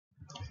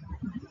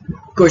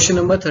Question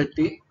number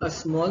 30. A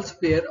small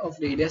sphere of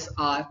radius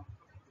r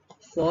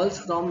falls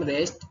from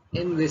rest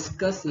in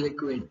viscous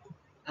liquid.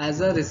 As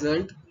a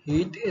result,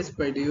 heat is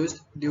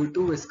produced due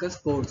to viscous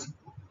force.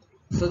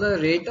 So the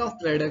rate of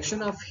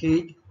production of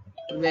heat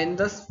when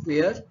the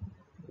sphere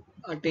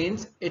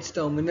attains its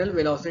terminal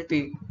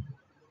velocity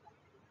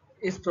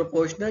is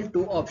proportional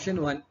to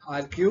option 1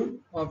 r cube,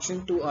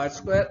 option 2 r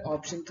square,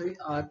 option 3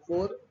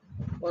 r4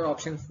 or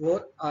option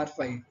 4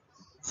 r5.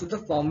 So the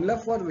formula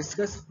for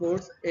viscous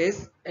force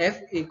is F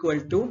equal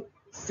to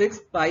 6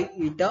 pi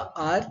eta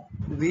r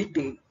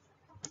Vt.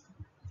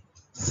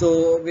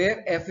 So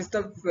where F is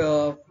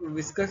the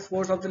viscous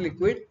force of the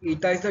liquid,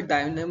 eta is the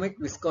dynamic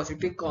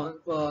viscosity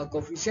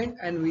coefficient,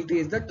 and Vt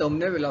is the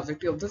terminal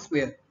velocity of the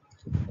sphere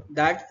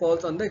that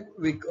falls on the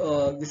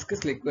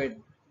viscous liquid.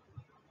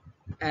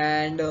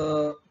 And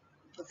the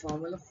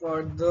formula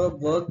for the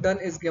work done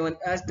is given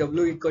as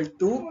W equal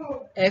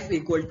to F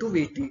equal to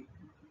Vt.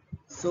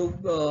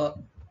 So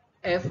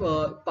F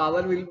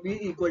power will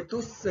be equal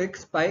to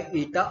 6 pi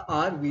eta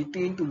r Vt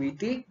into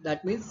Vt.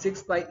 That means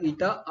 6 pi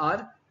eta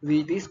r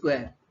Vt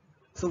square.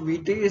 So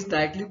Vt is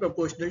directly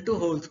proportional to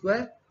whole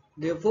square.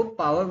 Therefore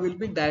power will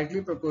be directly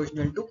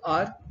proportional to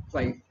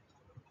R5.